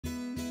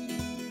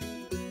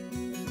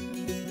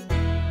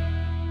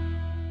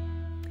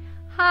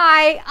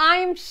Hi,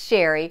 I'm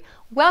Sherry.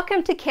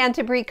 Welcome to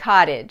Canterbury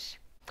Cottage.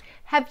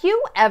 Have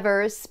you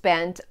ever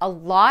spent a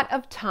lot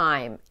of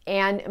time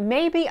and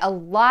maybe a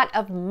lot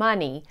of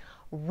money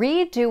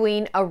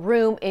redoing a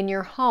room in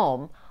your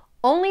home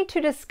only to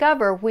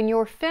discover when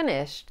you're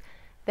finished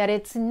that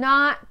it's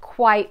not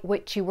quite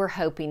what you were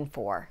hoping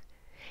for?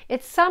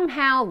 It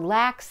somehow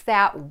lacks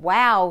that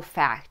wow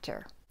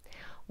factor.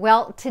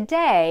 Well,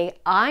 today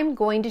I'm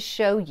going to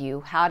show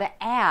you how to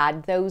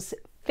add those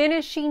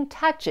finishing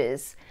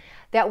touches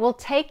that will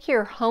take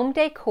your home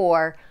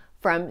decor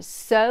from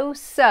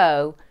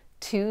so-so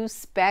to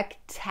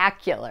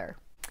spectacular.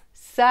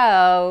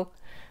 So,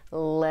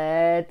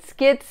 let's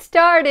get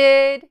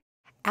started.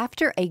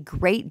 After a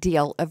great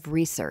deal of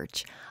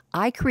research,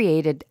 I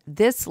created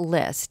this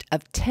list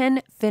of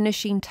 10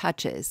 finishing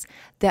touches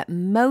that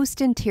most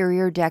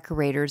interior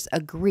decorators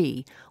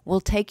agree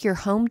will take your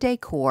home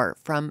decor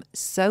from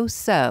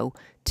so-so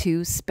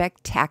to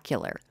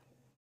spectacular.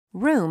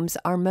 Rooms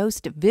are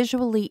most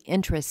visually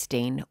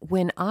interesting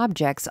when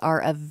objects are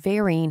of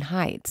varying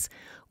heights,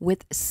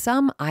 with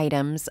some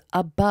items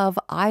above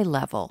eye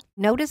level.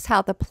 Notice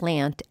how the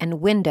plant and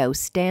window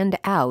stand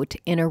out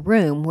in a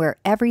room where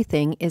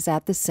everything is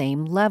at the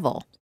same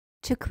level.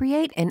 To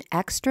create an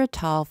extra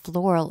tall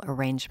floral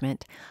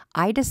arrangement,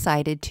 I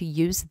decided to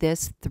use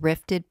this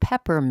thrifted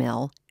pepper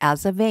mill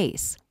as a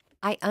vase.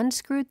 I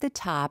unscrewed the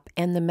top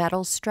and the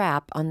metal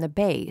strap on the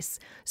base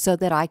so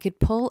that I could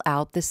pull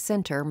out the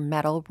center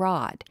metal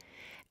rod.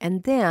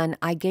 And then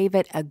I gave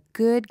it a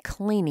good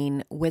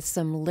cleaning with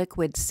some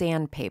liquid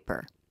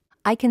sandpaper.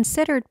 I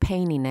considered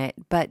painting it,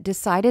 but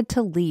decided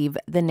to leave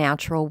the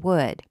natural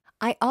wood.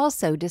 I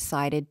also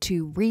decided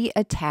to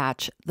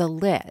reattach the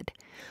lid.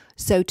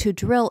 So to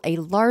drill a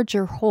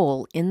larger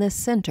hole in the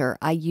center,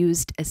 I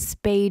used a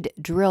spade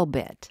drill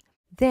bit.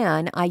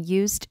 Then I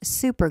used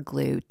super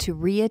glue to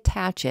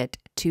reattach it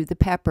to the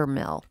pepper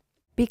mill.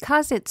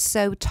 Because it's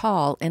so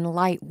tall and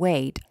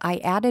lightweight, I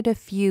added a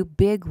few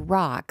big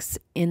rocks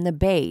in the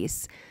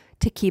base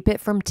to keep it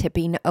from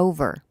tipping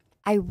over.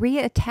 I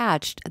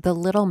reattached the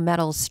little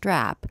metal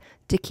strap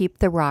to keep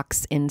the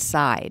rocks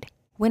inside.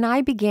 When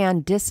I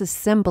began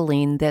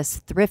disassembling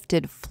this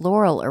thrifted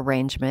floral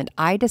arrangement,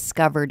 I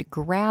discovered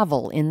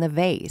gravel in the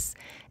vase,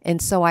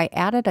 and so I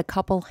added a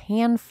couple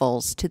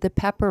handfuls to the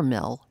pepper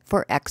mill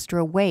for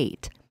extra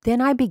weight.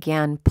 Then I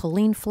began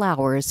pulling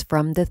flowers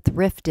from the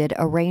thrifted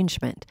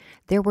arrangement.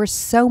 There were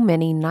so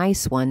many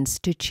nice ones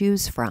to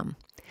choose from.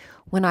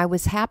 When I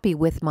was happy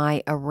with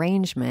my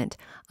arrangement,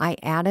 I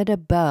added a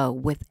bow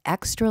with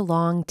extra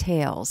long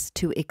tails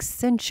to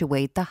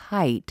accentuate the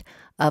height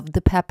of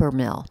the pepper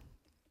mill.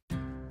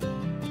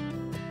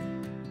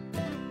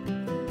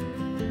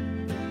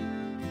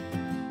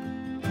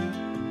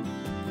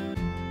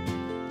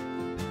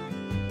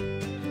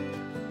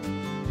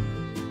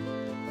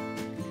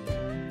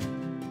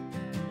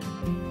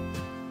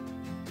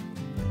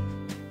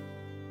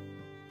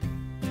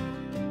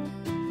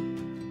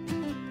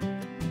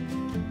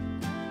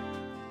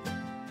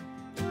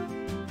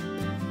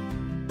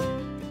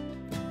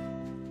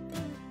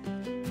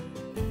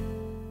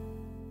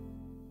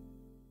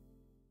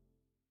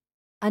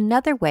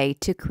 Another way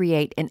to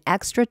create an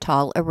extra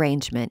tall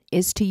arrangement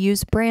is to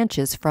use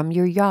branches from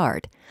your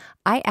yard.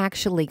 I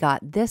actually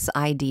got this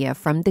idea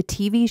from the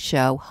TV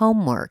show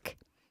Homework.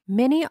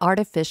 Many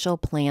artificial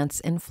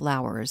plants and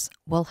flowers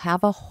will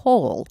have a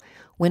hole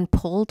when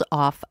pulled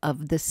off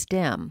of the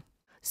stem.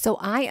 So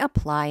I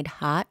applied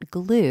hot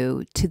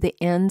glue to the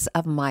ends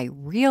of my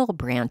real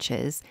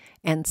branches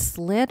and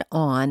slid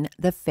on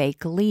the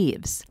fake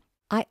leaves.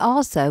 I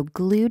also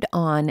glued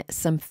on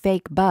some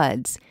fake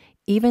buds,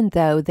 even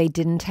though they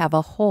didn't have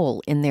a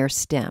hole in their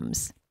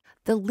stems.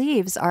 The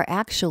leaves are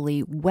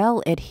actually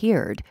well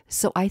adhered,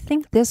 so I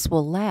think this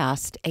will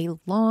last a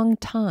long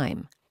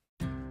time.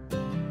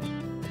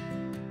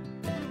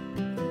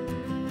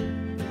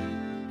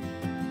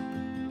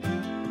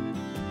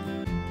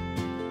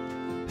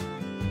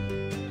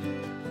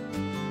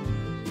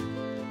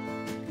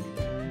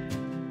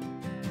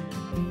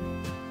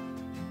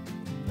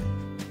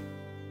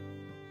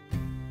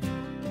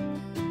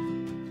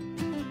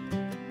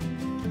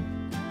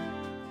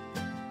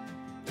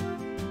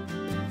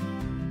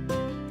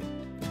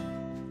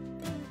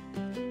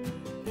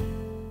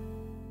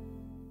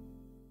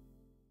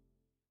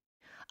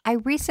 I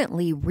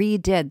recently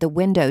redid the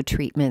window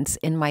treatments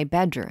in my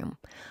bedroom,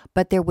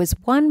 but there was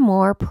one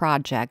more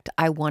project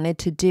I wanted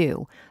to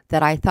do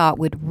that I thought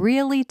would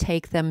really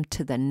take them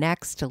to the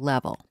next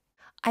level.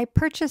 I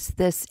purchased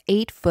this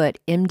 8-foot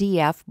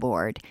MDF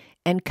board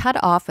and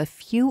cut off a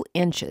few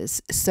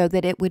inches so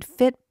that it would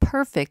fit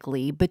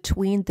perfectly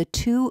between the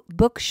two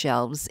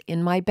bookshelves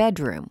in my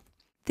bedroom.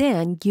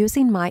 Then,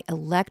 using my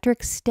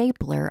electric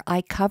stapler,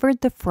 I covered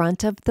the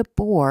front of the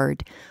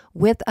board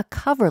with a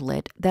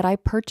coverlet that I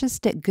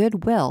purchased at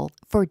Goodwill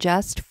for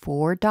just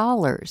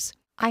 $4.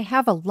 I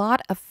have a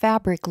lot of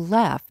fabric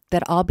left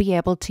that I'll be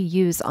able to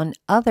use on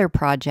other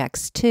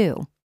projects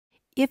too.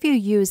 If you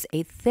use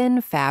a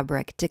thin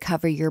fabric to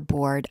cover your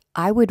board,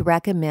 I would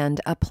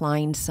recommend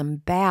applying some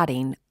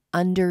batting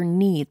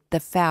underneath the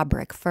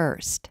fabric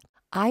first.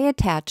 I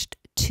attached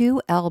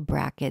 2 L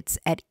brackets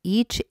at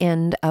each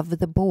end of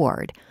the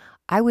board.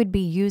 I would be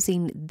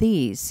using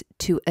these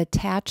to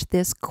attach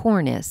this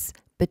cornice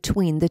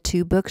between the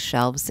 2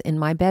 bookshelves in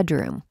my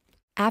bedroom.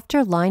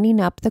 After lining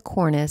up the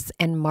cornice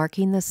and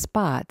marking the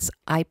spots,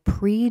 I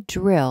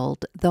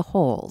pre-drilled the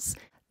holes.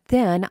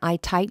 Then I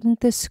tightened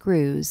the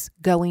screws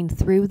going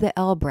through the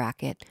L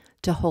bracket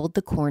to hold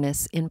the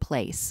cornice in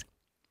place.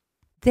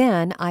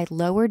 Then I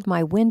lowered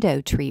my window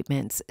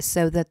treatments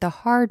so that the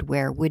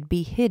hardware would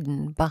be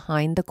hidden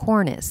behind the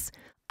cornice.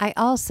 I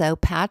also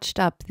patched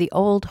up the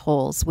old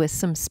holes with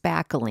some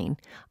spackling.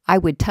 I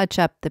would touch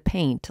up the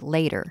paint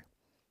later.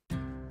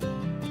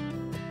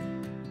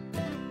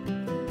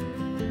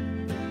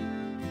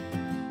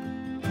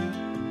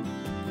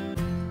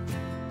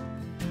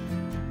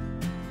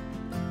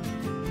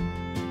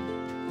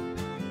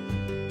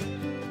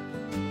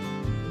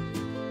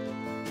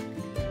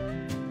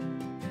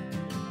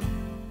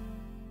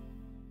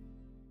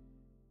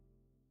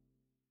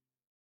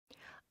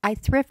 I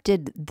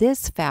thrifted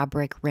this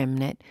fabric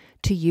remnant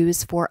to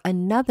use for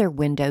another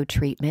window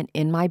treatment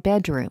in my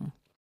bedroom.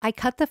 I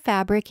cut the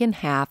fabric in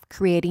half,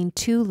 creating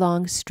 2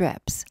 long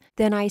strips.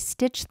 Then I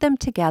stitched them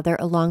together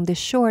along the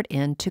short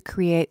end to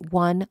create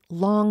 1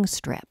 long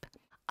strip.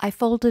 I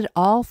folded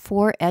all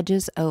 4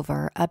 edges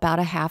over about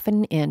a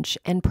 1/2 inch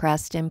and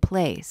pressed in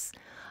place.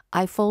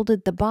 I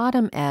folded the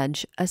bottom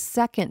edge a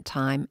second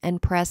time and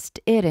pressed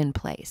it in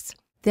place.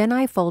 Then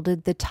I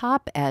folded the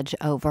top edge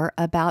over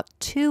about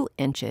 2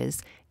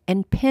 inches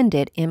and pinned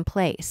it in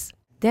place.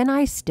 Then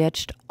I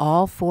stitched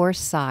all 4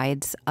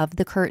 sides of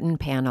the curtain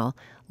panel,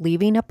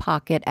 leaving a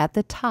pocket at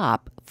the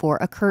top for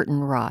a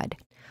curtain rod.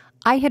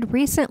 I had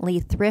recently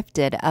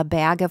thrifted a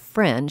bag of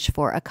fringe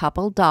for a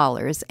couple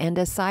dollars and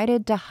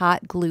decided to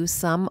hot glue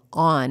some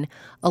on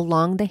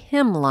along the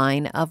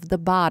hemline of the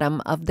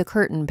bottom of the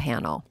curtain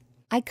panel.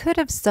 I could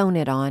have sewn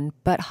it on,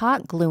 but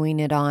hot gluing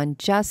it on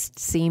just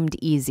seemed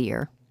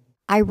easier.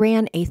 I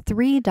ran a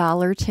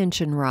 $3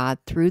 tension rod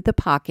through the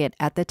pocket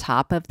at the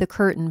top of the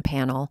curtain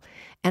panel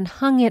and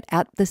hung it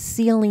at the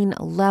ceiling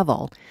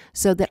level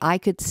so that I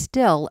could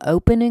still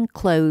open and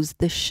close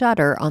the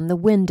shutter on the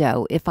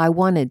window if I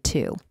wanted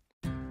to.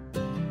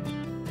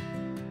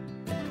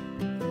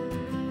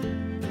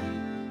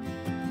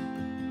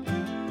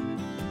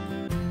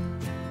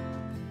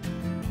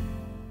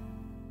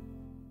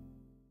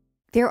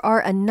 There are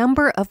a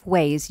number of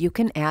ways you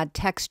can add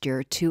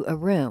texture to a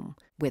room,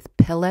 with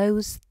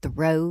pillows,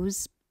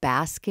 throws,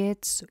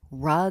 baskets,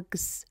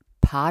 rugs,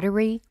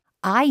 pottery.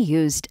 I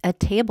used a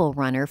table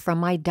runner from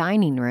my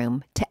dining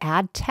room to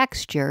add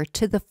texture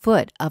to the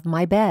foot of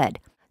my bed.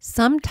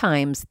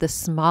 Sometimes the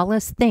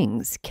smallest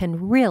things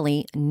can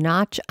really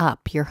notch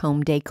up your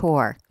home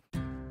decor.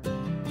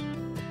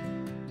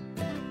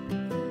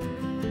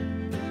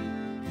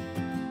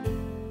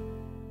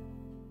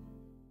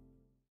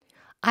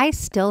 I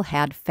still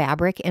had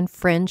fabric and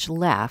fringe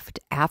left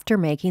after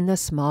making the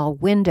small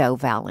window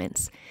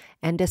valance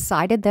and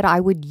decided that I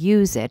would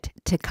use it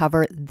to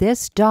cover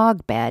this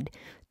dog bed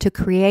to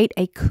create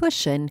a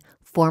cushion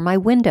for my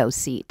window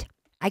seat.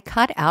 I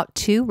cut out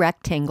 2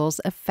 rectangles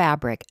of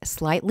fabric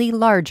slightly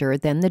larger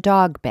than the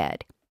dog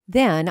bed.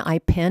 Then I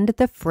pinned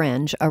the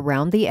fringe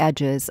around the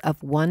edges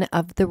of one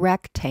of the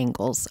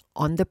rectangles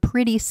on the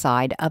pretty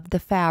side of the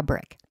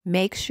fabric.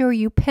 Make sure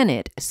you pin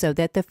it so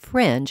that the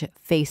fringe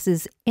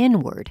faces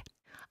inward.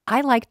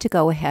 I like to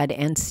go ahead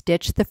and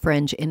stitch the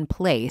fringe in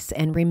place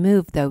and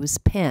remove those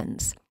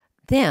pins.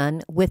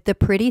 Then, with the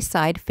pretty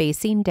side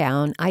facing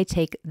down, I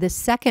take the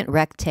second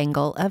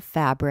rectangle of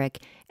fabric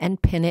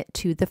and pin it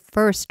to the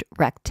first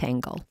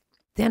rectangle.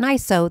 Then I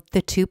sew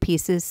the 2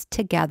 pieces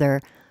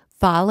together,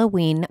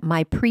 following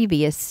my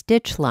previous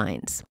stitch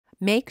lines.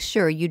 Make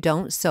sure you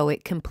don't sew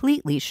it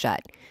completely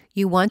shut.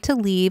 You want to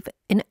leave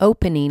an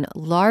opening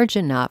large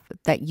enough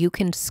that you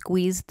can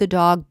squeeze the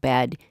dog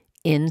bed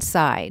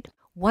inside.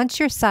 Once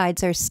your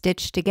sides are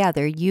stitched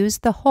together, use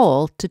the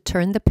hole to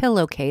turn the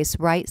pillowcase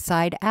right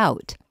side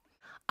out.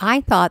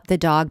 I thought the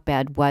dog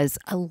bed was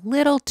a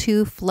little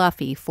too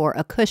fluffy for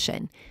a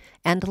cushion,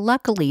 and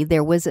luckily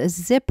there was a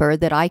zipper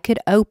that I could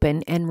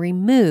open and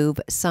remove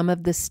some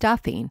of the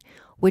stuffing,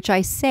 which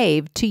I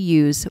saved to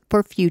use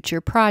for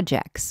future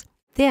projects.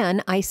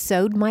 Then I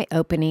sewed my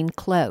opening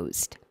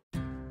closed.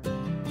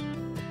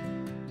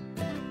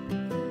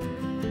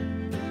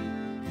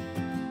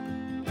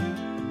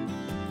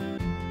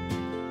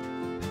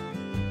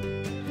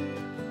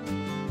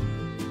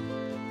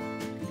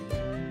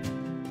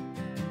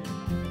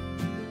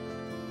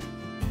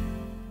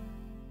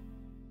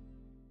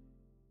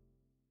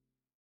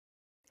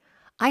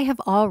 I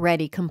have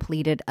already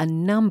completed a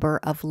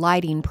number of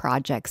lighting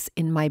projects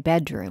in my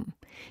bedroom,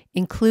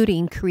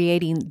 including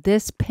creating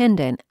this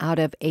pendant out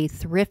of a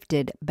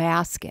thrifted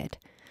basket,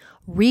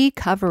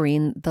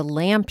 recovering the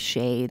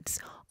lampshades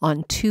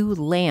on 2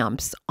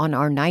 lamps on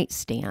our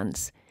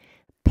nightstands,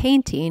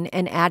 painting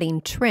and adding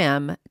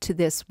trim to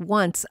this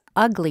once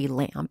ugly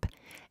lamp,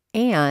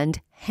 and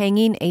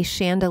hanging a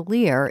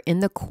chandelier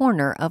in the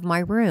corner of my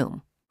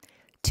room.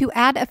 To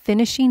add a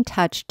finishing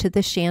touch to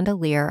the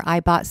chandelier, I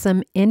bought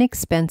some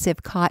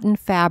inexpensive cotton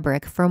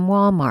fabric from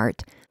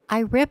Walmart. I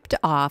ripped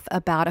off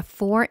about a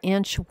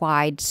 4-inch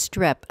wide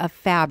strip of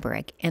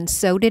fabric and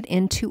sewed it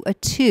into a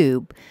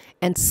tube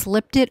and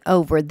slipped it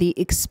over the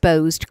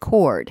exposed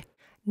cord.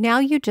 Now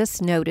you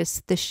just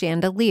notice the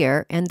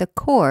chandelier and the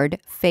cord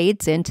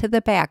fades into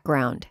the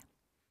background.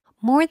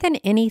 More than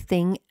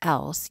anything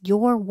else,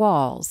 your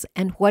walls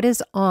and what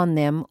is on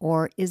them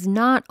or is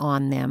not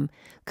on them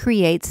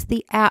creates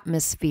the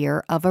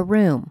atmosphere of a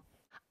room.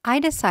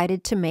 I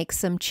decided to make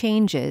some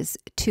changes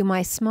to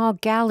my small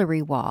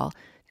gallery wall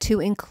to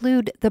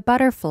include the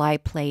butterfly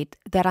plate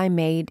that I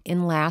made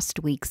in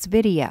last week's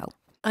video.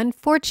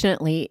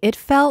 Unfortunately, it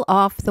fell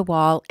off the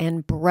wall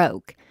and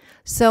broke,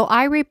 so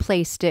I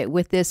replaced it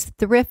with this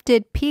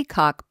thrifted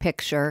peacock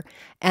picture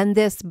and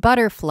this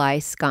butterfly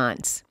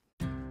sconce.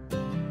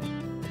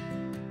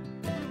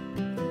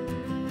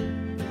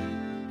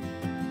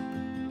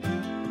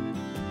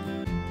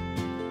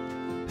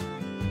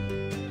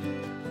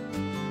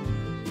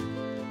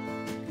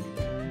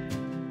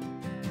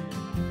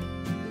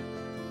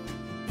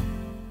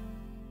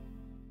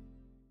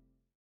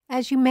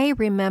 As you may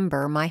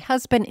remember, my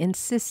husband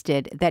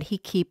insisted that he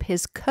keep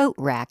his coat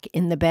rack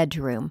in the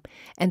bedroom,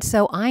 and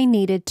so I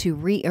needed to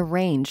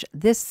rearrange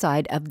this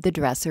side of the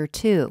dresser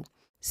too.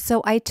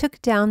 So I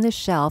took down the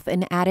shelf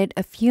and added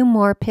a few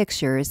more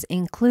pictures,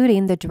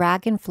 including the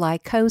dragonfly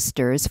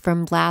coasters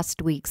from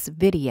last week's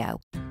video.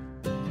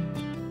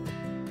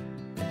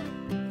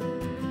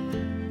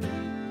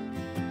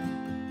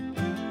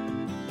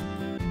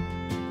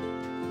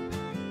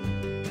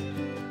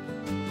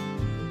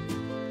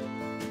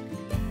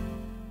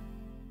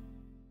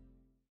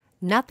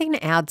 Nothing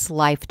adds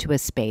life to a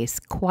space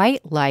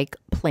quite like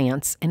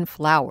plants and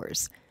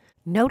flowers.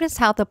 Notice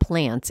how the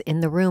plants in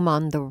the room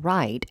on the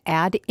right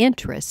add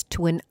interest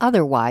to an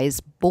otherwise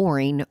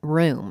boring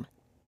room.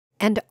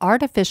 And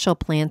artificial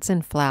plants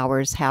and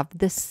flowers have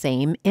the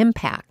same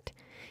impact.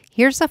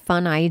 Here's a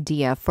fun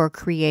idea for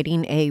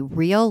creating a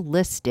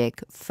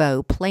realistic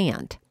faux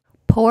plant.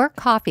 Pour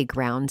coffee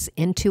grounds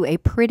into a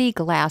pretty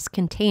glass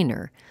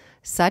container,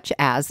 such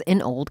as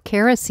an old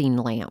kerosene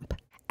lamp.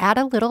 Add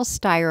a little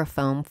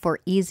styrofoam for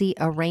easy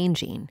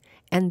arranging,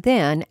 and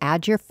then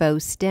add your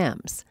faux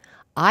stems.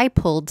 I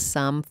pulled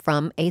some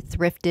from a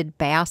thrifted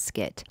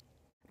basket.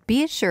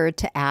 Be sure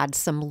to add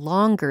some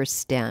longer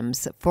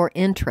stems for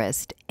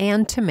interest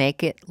and to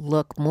make it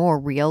look more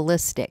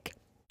realistic.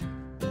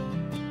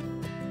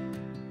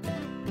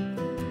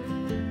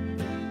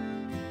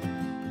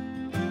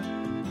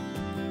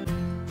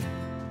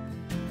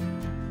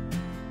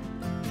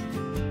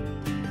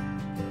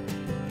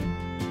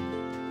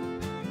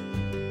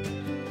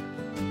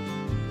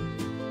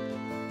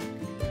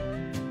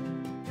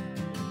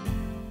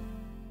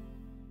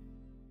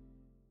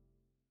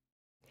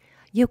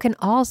 You can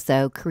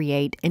also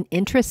create an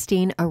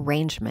interesting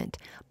arrangement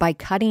by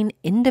cutting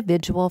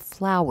individual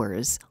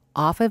flowers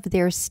off of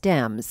their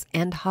stems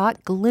and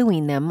hot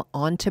gluing them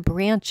onto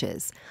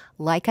branches,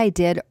 like I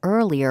did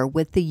earlier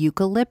with the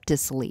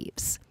eucalyptus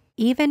leaves.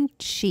 Even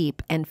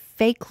cheap and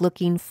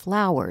fake-looking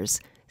flowers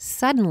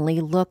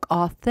suddenly look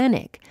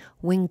authentic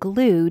when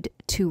glued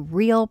to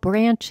real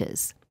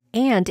branches.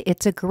 And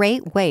it's a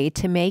great way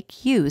to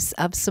make use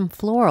of some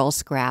floral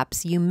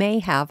scraps you may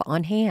have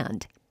on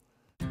hand.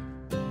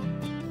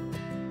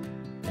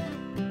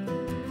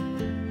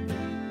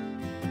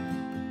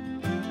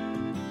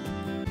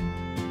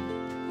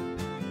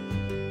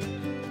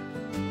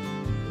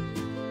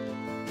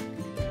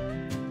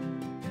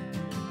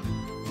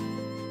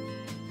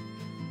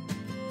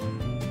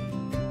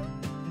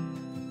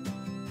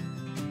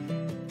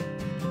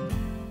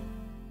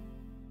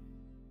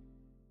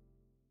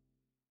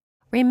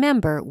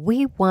 Remember,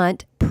 we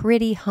want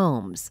pretty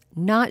homes,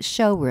 not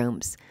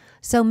showrooms,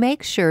 so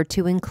make sure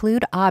to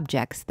include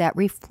objects that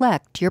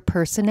reflect your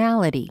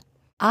personality.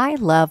 I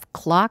love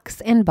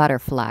clocks and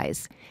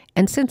butterflies,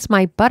 and since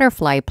my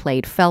butterfly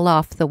plate fell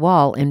off the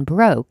wall and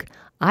broke,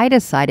 I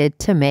decided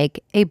to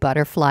make a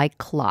butterfly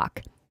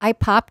clock. I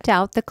popped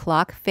out the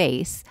clock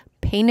face,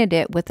 painted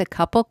it with a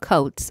couple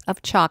coats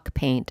of chalk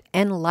paint,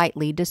 and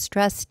lightly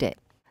distressed it.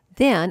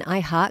 Then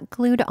I hot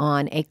glued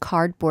on a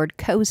cardboard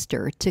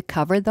coaster to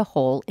cover the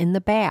hole in the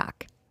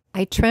back.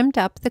 I trimmed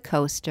up the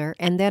coaster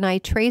and then I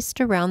traced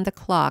around the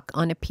clock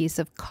on a piece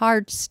of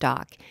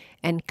cardstock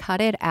and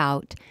cut it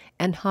out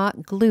and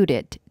hot glued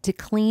it to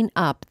clean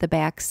up the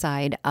back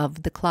side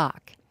of the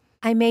clock.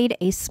 I made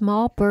a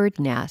small bird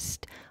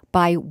nest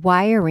by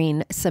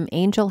wiring some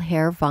angel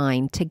hair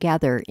vine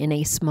together in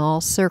a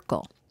small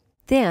circle.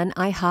 Then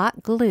I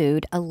hot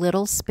glued a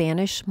little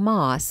Spanish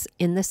moss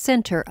in the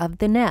center of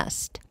the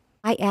nest.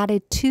 I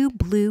added 2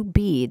 blue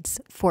beads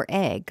for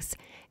eggs,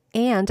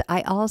 and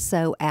I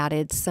also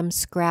added some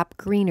scrap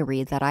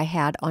greenery that I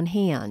had on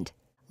hand.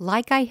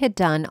 Like I had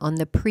done on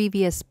the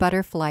previous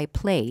butterfly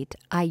plate,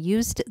 I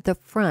used the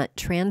front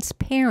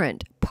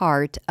transparent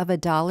part of a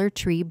Dollar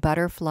Tree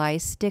butterfly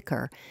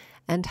sticker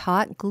and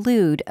hot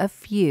glued a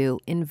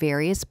few in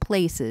various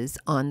places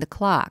on the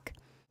clock.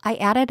 I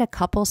added a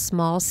couple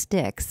small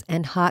sticks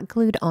and hot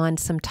glued on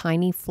some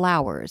tiny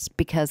flowers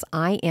because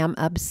I am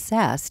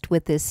obsessed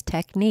with this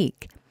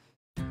technique.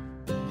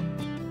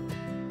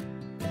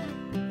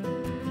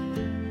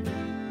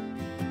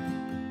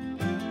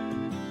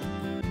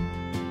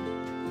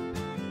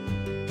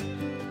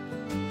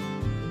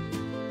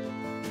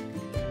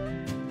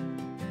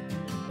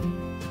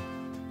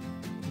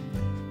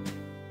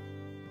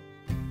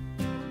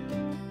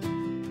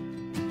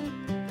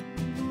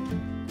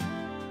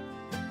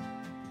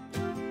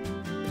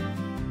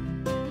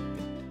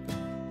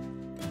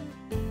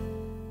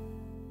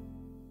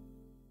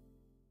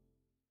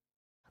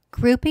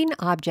 Grouping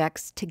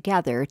objects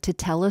together to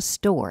tell a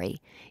story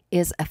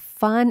is a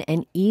fun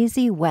and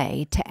easy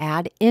way to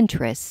add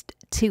interest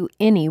to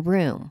any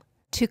room.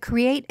 To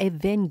create a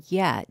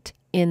vignette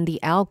in the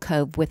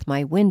alcove with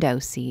my window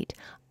seat,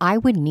 I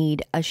would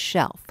need a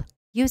shelf.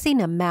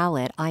 Using a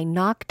mallet, I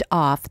knocked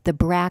off the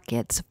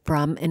brackets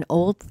from an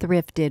old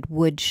thrifted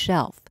wood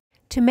shelf.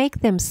 To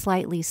make them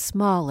slightly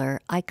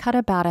smaller, I cut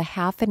about a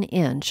 ½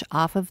 inch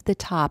off of the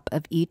top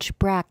of each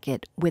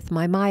bracket with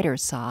my miter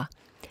saw,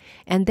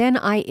 and then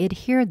I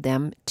adhered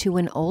them to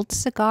an old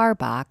cigar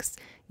box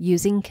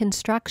using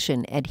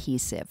construction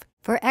adhesive.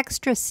 For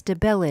extra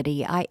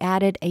stability, I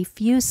added a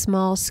few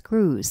small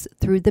screws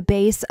through the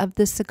base of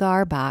the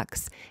cigar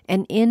box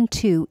and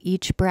into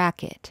each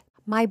bracket.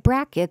 My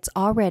brackets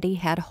already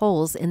had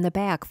holes in the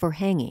back for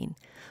hanging,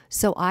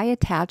 so I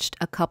attached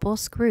a couple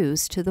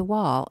screws to the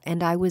wall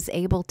and I was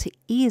able to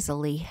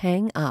easily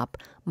hang up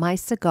my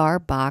cigar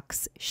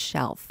box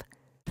shelf.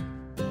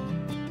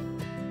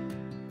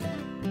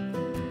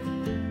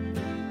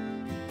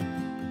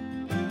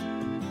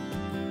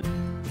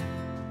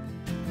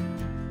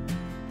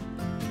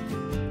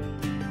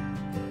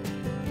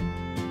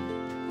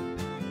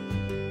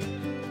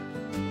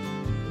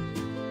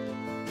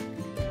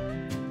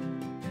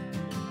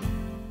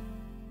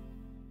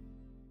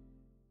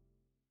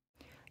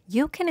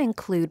 You can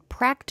include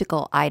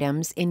practical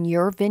items in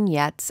your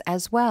vignettes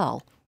as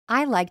well.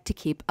 I like to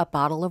keep a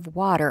bottle of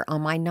water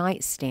on my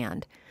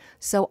nightstand,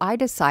 so I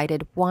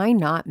decided why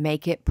not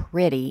make it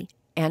pretty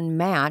and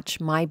match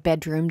my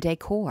bedroom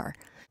decor.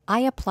 I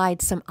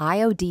applied some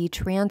IOD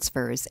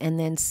transfers and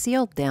then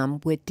sealed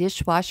them with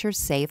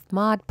dishwasher-safe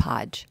Mod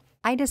Podge.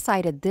 I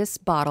decided this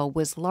bottle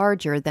was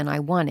larger than I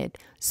wanted,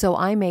 so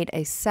I made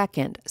a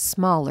second,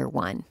 smaller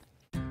one.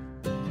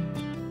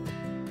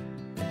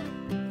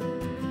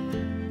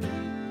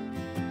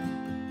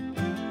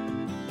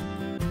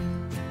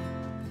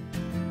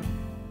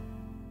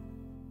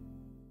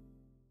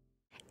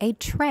 A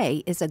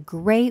tray is a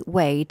great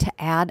way to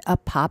add a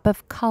pop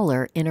of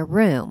color in a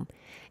room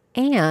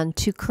and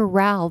to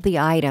corral the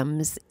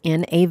items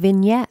in a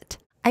vignette.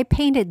 I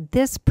painted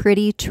this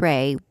pretty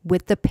tray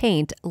with the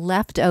paint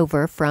left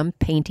over from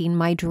painting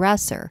my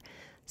dresser,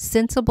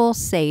 Sensible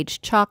Sage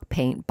Chalk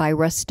Paint by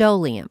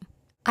Rust-Oleum.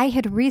 I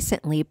had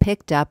recently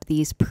picked up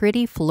these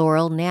pretty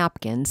floral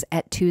napkins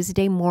at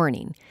Tuesday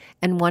morning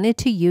and wanted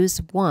to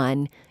use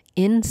one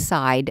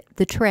inside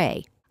the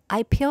tray.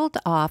 I peeled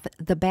off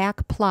the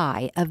back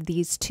ply of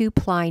these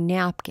 2-ply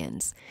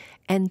napkins,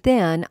 and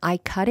then I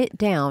cut it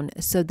down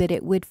so that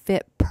it would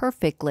fit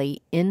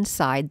perfectly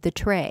inside the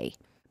tray.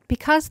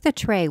 Because the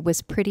tray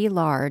was pretty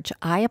large,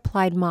 I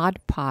applied Mod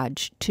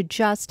Podge to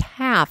just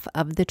half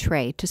of the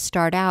tray to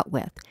start out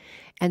with,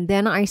 and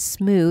then I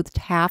smoothed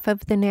half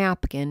of the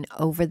napkin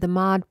over the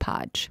Mod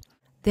Podge.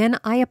 Then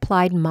I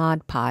applied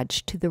Mod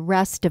Podge to the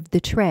rest of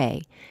the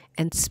tray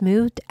and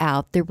smoothed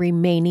out the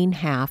remaining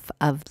half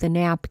of the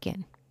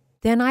napkin.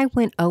 Then I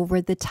went over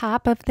the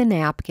top of the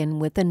napkin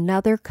with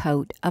another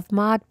coat of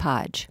Mod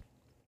Podge.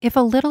 If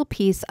a little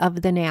piece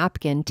of the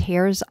napkin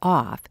tears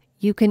off,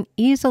 you can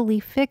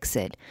easily fix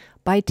it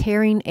by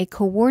tearing a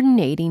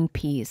coordinating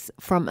piece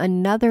from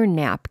another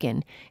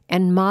napkin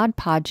and Mod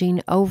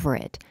Podging over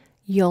it.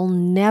 You'll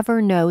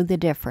never know the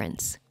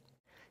difference.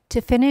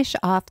 To finish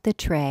off the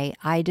tray,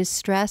 I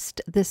distressed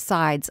the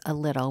sides a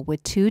little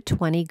with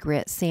 220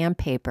 grit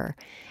sandpaper,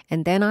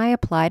 and then I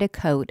applied a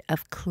coat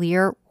of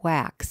clear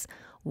wax,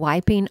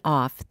 wiping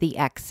off the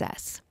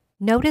excess.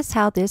 Notice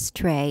how this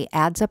tray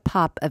adds a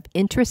pop of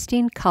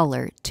interesting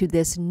color to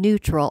this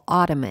neutral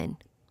ottoman.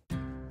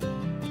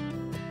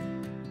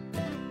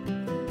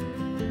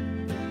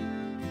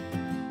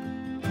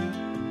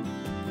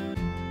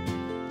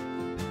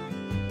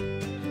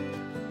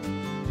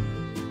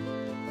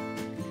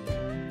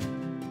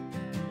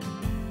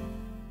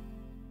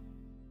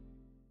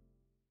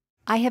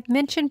 I have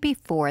mentioned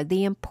before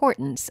the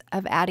importance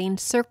of adding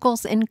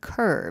circles and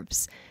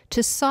curves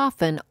to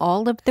soften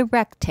all of the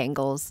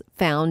rectangles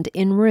found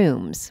in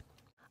rooms.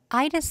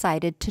 I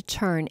decided to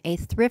turn a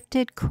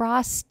thrifted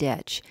cross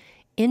stitch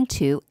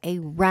into a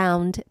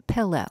round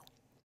pillow.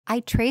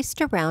 I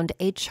traced around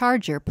a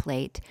charger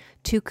plate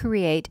to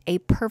create a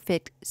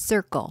perfect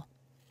circle.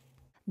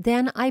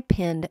 Then I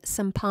pinned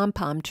some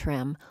pom-pom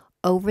trim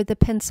over the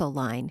pencil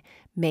line,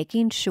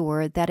 making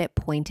sure that it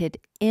pointed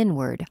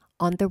inward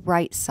on the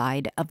right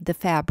side of the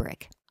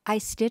fabric. I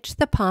stitched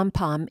the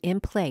pom-pom in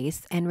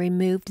place and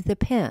removed the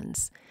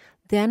pins.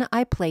 Then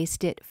I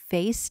placed it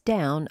face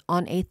down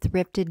on a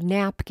thrifted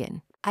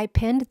napkin. I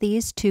pinned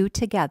these two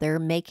together,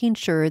 making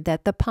sure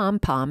that the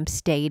pom-pom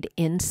stayed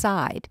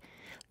inside.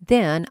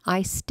 Then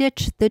I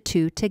stitched the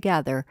two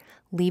together,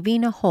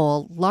 leaving a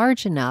hole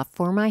large enough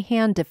for my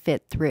hand to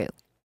fit through.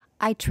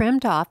 I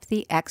trimmed off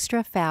the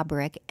extra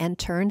fabric and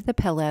turned the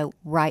pillow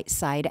right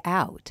side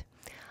out.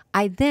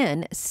 I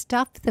then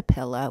stuffed the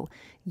pillow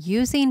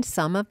using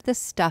some of the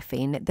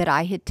stuffing that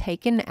I had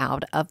taken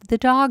out of the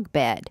dog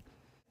bed.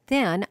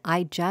 Then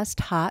I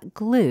just hot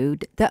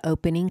glued the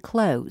opening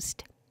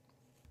closed.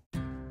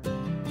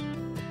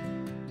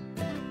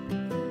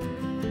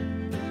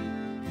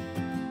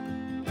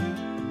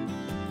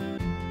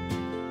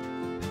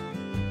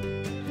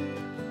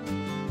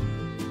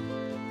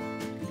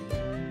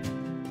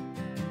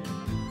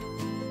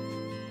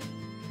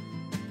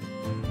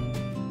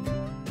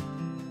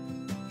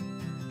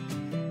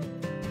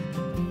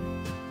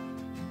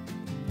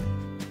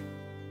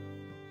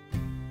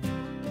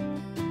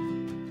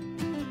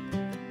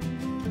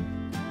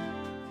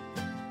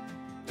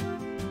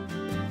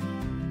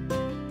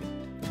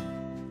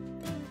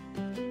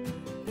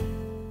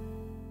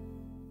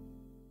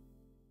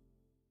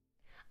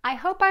 I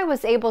hope I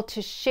was able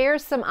to share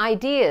some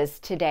ideas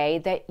today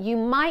that you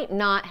might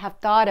not have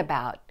thought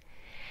about.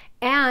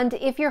 And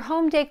if your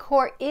home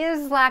decor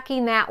is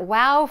lacking that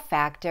wow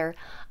factor,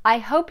 I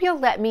hope you'll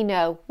let me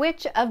know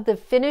which of the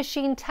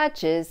finishing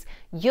touches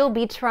you'll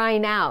be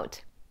trying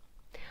out.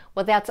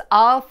 Well, that's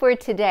all for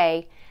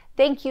today.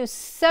 Thank you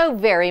so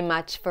very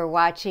much for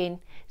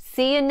watching.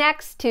 See you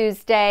next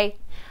Tuesday.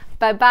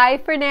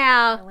 Bye-bye for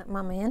now. Gotta let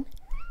Mama in.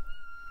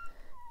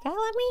 Gotta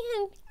let me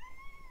in.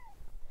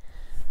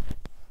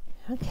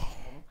 Okay.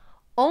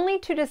 Only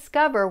to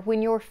discover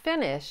when you're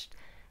finished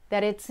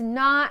that it's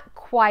not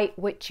quite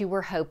what you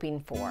were hoping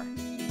for.